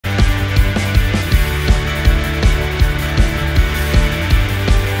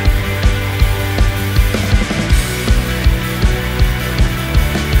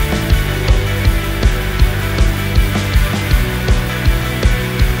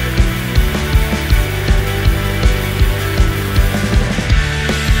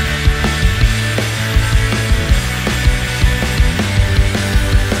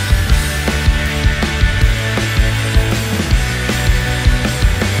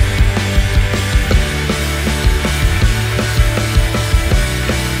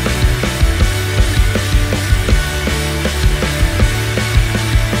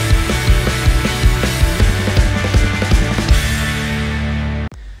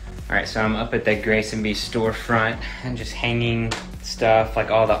All right, so I'm up at that Grayson B storefront and just hanging stuff,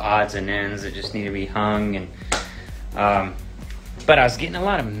 like all the odds and ends that just need to be hung. And but I was getting a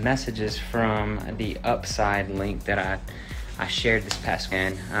lot of messages from the Upside link that I shared this past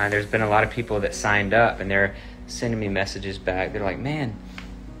weekend. There's been a lot of people that signed up, and they're sending me messages back. They're like, man,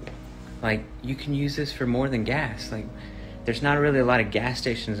 like, you can use this for more than gas. Like, there's not really a lot of gas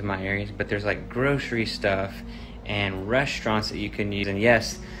stations in my area, but there's like grocery stuff and restaurants that you can use. And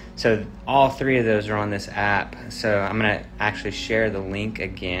yes, so all three of those are on this app. So I'm gonna actually share the link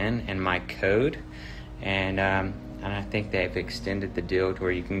again and my code. And I think they've extended the deal to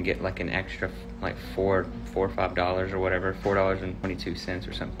where you can get like an extra, like $4 or $5 or whatever, $4.22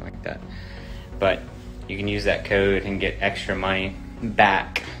 or something like that. But you can use that code and get extra money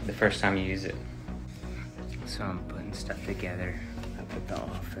back the first time you use it. So I'm putting stuff together up at the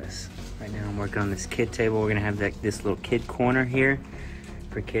office. Right now I'm working on this kid table. We're gonna have this little kid corner here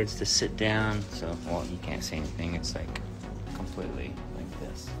for kids to sit down. So, well, you can't see anything. It's like completely like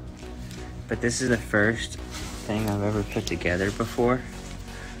this. But this is the first thing I've ever put together before.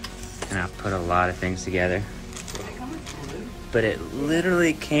 And I've put a lot of things together. But it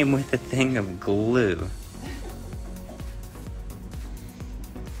literally came with a thing of glue.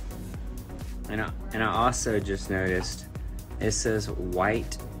 And I also just noticed it says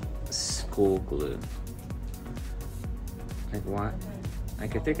white school glue. Like, what?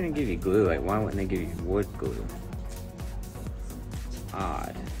 Like, if they're gonna give you glue, like, why wouldn't they give you wood glue? It's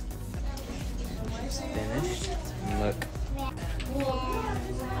odd. It's finished. And look.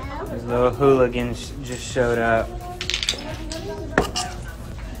 These little hooligans just showed up.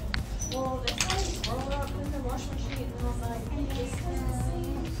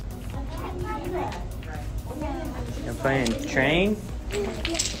 You're playing train? Here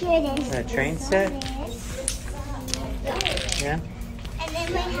it is. A train set? Yeah? And then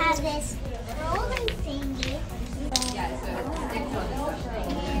we have this rolling thingy.